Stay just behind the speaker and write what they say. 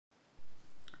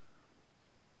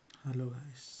Hello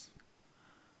guys,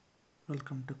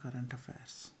 welcome to Current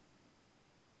Affairs.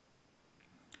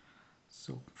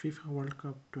 So FIFA World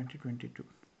Cup 2022.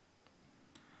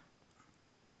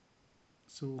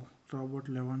 So Robert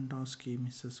Lewandowski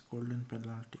misses golden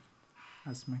penalty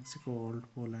as Mexico hold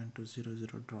Poland to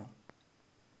 0-0 draw.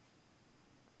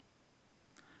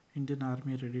 Indian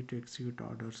Army ready to execute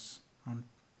orders on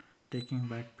taking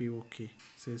back POK,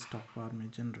 says top Army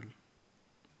General.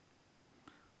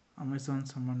 Amazon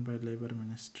summoned by Labour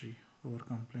Ministry over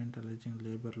complaint alleging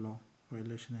labour law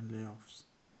violation in layoffs.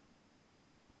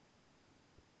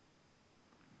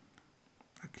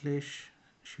 Akhilesh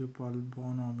Shivpal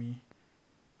Bonomi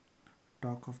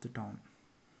talk of the town.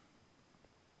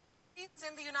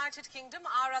 In the United Kingdom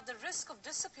are at the risk of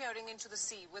disappearing into the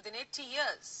sea within 80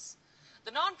 years.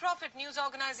 The non-profit news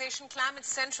organization Climate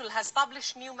Central has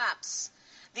published new maps.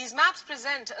 These maps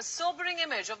present a sobering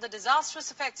image of the disastrous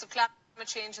effects of climate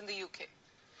change in the UK.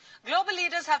 Global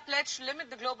leaders have pledged to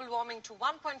limit the global warming to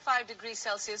 1.5 degrees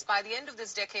Celsius by the end of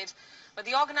this decade, but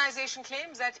the organization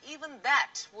claims that even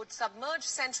that would submerge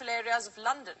central areas of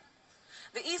London.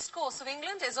 The east coast of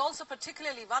England is also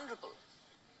particularly vulnerable.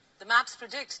 The maps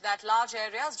predict that large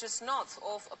areas just north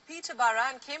of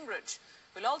Peterborough and Cambridge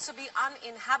will also be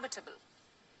uninhabitable.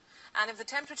 And if the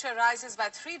temperature rises by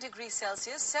 3 degrees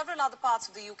Celsius, several other parts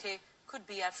of the UK could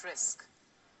be at risk.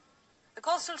 The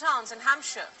coastal towns in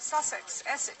Hampshire, Sussex,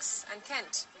 Essex and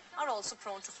Kent are also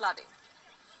prone to flooding.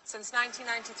 Since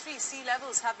 1993, sea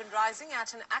levels have been rising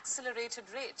at an accelerated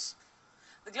rate.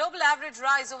 The global average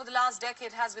rise over the last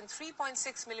decade has been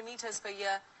 3.6 millimeters per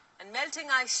year, and melting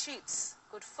ice sheets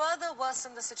could further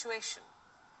worsen the situation.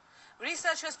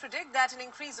 Researchers predict that an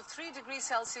increase of 3 degrees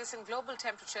Celsius in global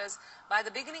temperatures by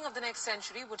the beginning of the next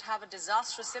century would have a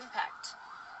disastrous impact.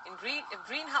 If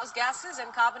greenhouse gases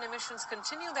and carbon emissions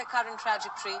continue their current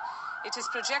trajectory, it is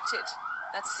projected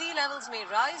that sea levels may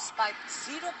rise by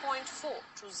 0.4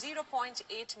 to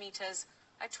 0.8 meters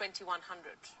by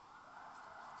 2100.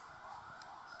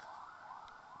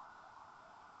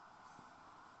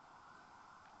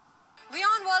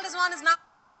 Beyond World is One is now.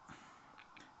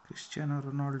 Cristiano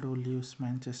Ronaldo leaves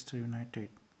Manchester United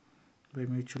by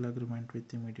mutual agreement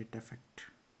with immediate effect.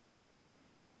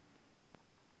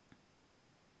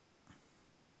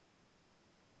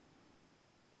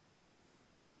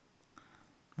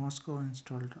 Moscow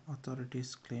installed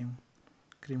authorities claim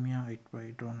Crimea hit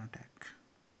by drone attack.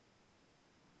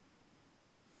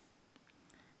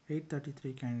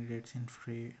 833 candidates in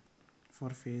for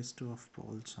phase 2 of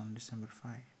polls on December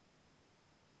 5.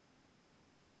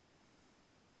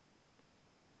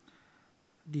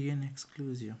 DN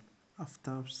exclusive.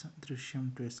 Aftab's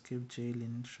Drishyam to escape jail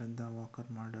in Shraddha Walker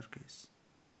murder case.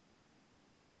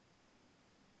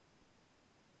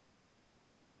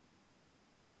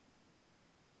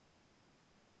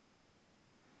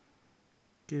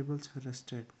 Cables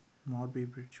arrested. Morbi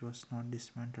Bridge was not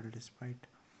dismantled despite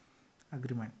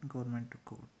agreement government to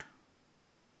court.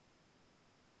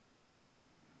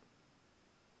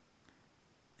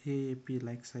 AAP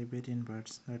like Siberian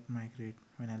birds that migrate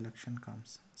when election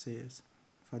comes, says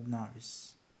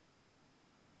Fadnavis.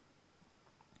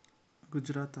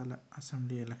 Gujarat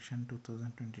Assembly election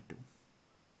 2022.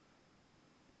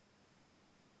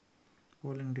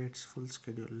 Polling dates, full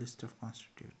schedule, list of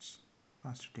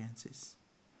constituencies.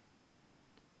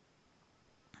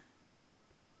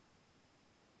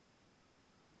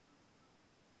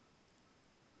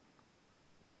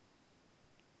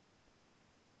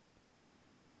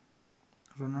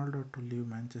 Ronaldo to leave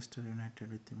Manchester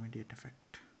United with immediate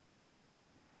effect.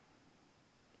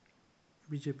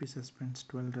 BJP suspends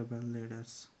 12 rebel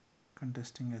leaders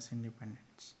contesting as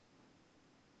independents.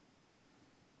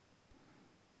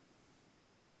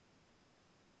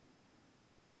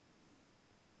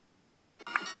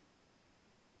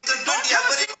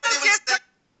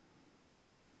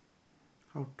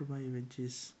 How to buy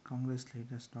veggies? Congress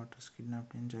leaders' daughters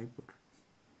kidnapped in Jaipur.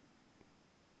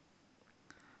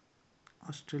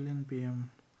 Australian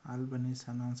PM Albanese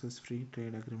announces free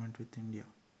trade agreement with India.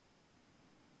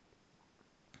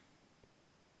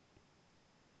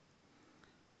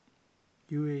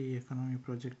 UAE economy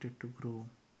projected to grow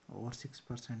over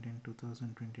 6% in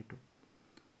 2022,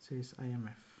 says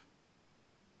IMF.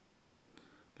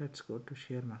 Let's go to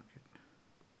share market.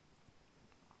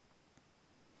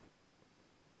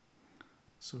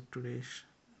 So today's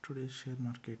share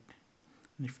market,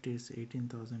 Nifty is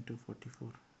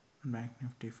 18,244, Bank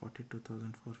Nifty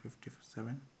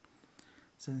 42,457,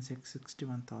 Sensex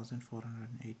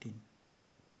 61,418.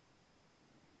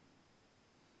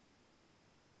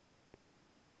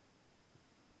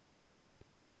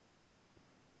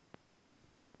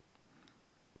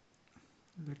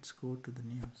 Let's go to the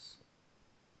news.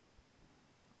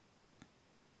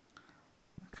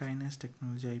 Kainos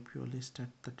Technology IPO list at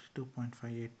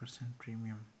 32.58%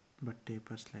 premium but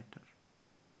tapers later.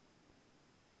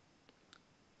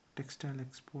 Textile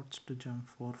exports to jump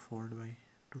fourfold by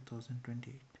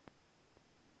 2028.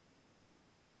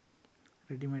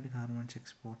 Ready-made garments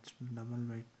exports to double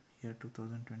by year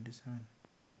 2027.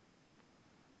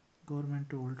 Government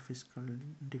to hold fiscal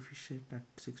deficit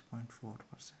at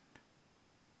 6.4%.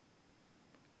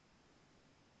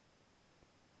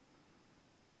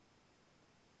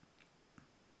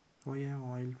 Why have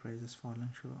oil prices fallen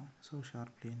so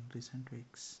sharply in recent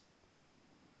weeks?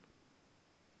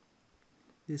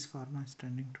 This pharma is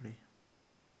trending today.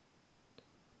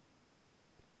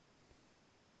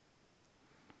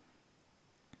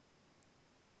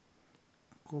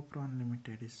 Copron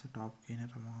Limited is the top gainer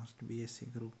amongst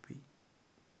BSE Group B.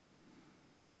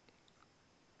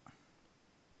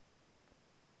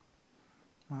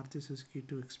 Maruti Suzuki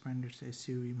to expand its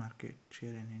SUV market share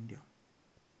in India.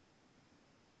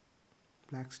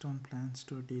 Blackstone plans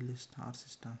to delist R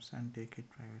Systems and take it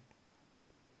private.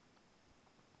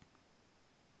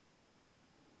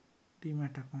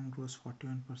 Demat account grows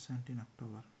 41% in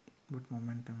October, but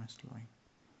momentum is slowing.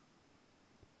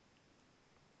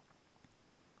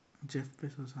 Jeff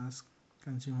Bezos asks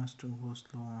consumers to go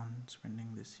slow on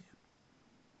spending this year.